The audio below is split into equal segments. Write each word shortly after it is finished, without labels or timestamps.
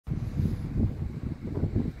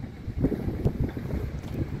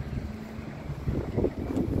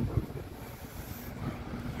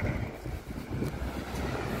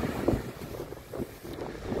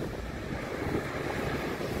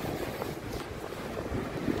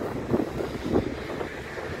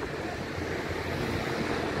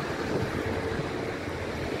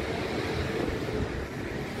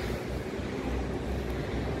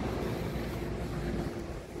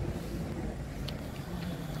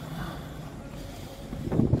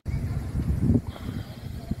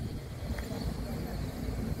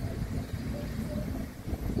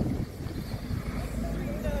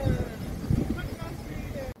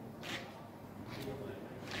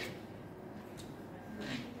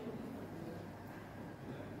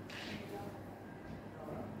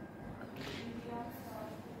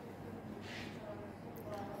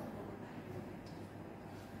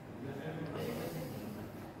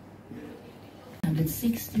with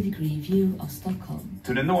 60-degree view of Stockholm.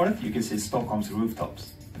 To the north you can see Stockholm's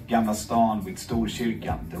rooftops, Gamla stan with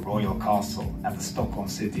Storkyrkan, the Royal Castle and the Stockholm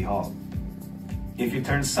City Hall. If you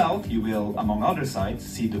turn south you will, among other sights,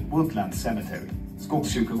 see the Woodland Cemetery,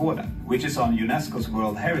 Skogskyrkogården, which is on UNESCO's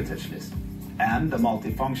World Heritage List, and the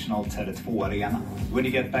multifunctional Tele2 Arena. When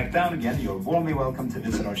you get back down again, you're warmly welcome to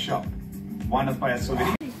visit our shop. Why not buy a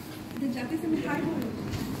souvenir?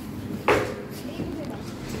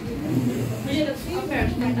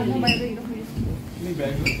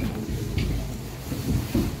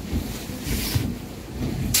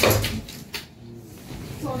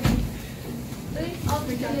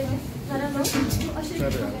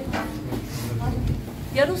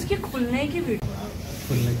 यार उसके खुलने की video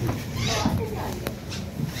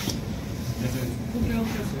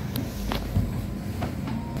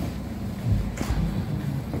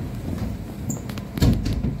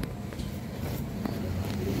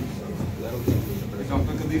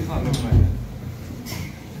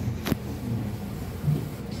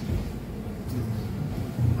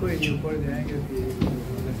कोई नहीं ऊपर जाएंगे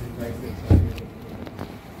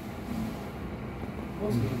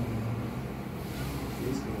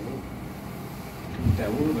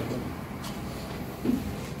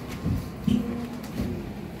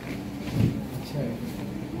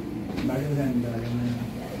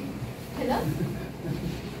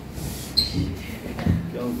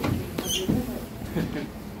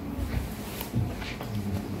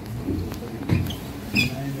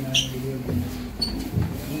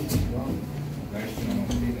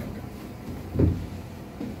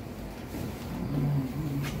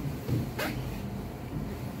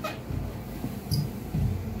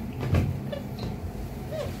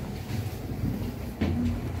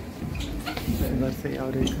से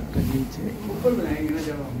और एक नीचे ऊपर बनाएंगे ना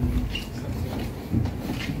जब हम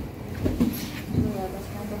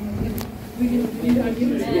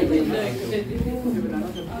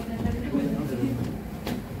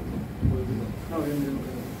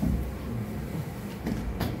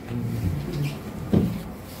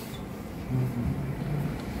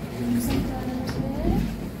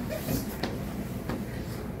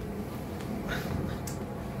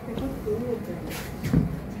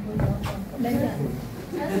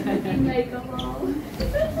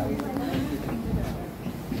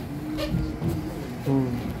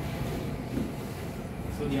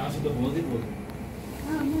यहाँ से तो बहुत ही बोल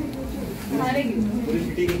पूरी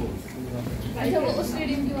सिटी के बोल अच्छा वो उस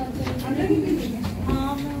स्टेडियम की बात कर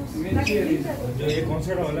हाँ मैं जो ये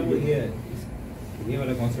कॉन्सर्ट हॉल है वो ये है ये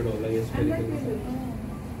वाला कॉन्सर्ट हॉल है ये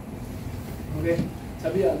ओके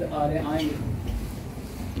सभी आ रहे आएंगे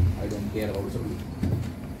I don't care about something.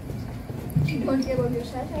 You don't care about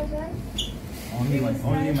yourself as well? Only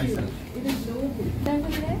myself. It is low. Then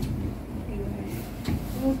what is it?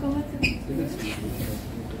 वो कहाँ से? It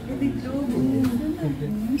is low.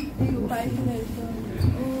 You buy it also.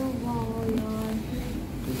 Oh wow यार.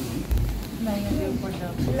 नहीं ये ऊपर जा.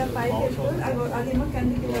 La पाई के तो आगे मत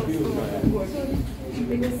करने के लिए उसको.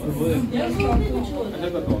 यार वो भी कुछ हो. अच्छा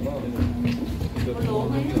बताओ ना.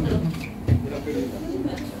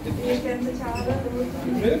 ये कैसे चाह रहा है तो वो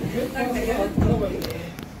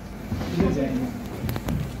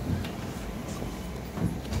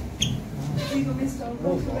मैं स्टॉक को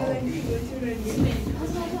रेडी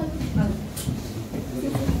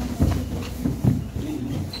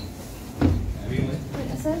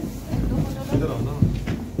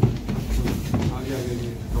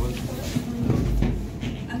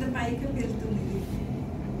अंदर पाई के खेलते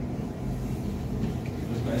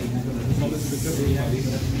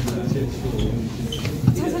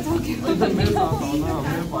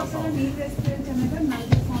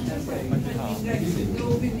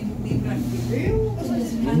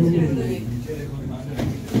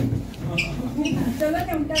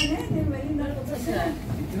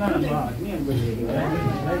इतना लंबा आदमी है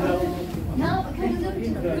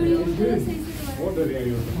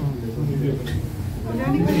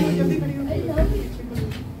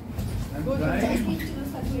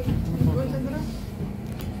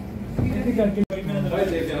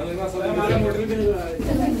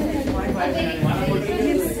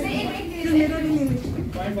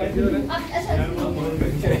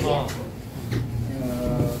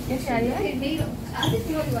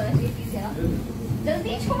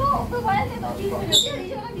जल्दी छोड़ो तो वाला दे दो 30 मिनट जल्दी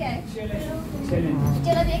चला गया है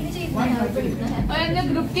चलो देख लीजिए इतना है और हमने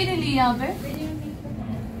ग्रुप की नहीं ली यहाँ पे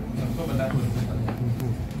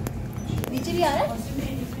नीचे भी आ रहा है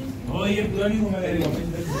ओ ये पूरा नहीं होगा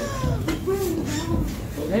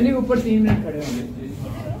नहीं ऊपर 3 मिनट खड़े होंगे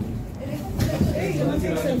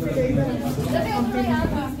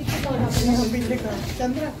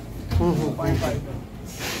Chandra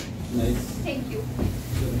Nice. Thank you.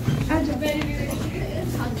 Very, very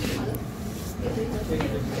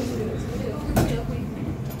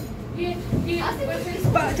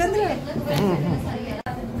Chandra.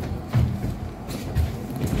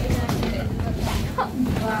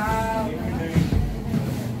 Wow.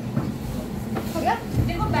 हो गया?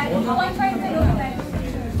 देखो बैग 1.5 में लो बैग।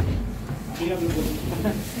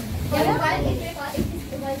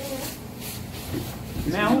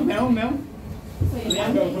 मैं हूँ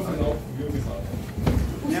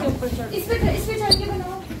इस पे चढ़ के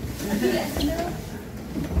बनाओ।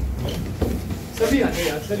 सभी आते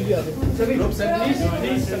यार, सभी आते, सभी लोग सभी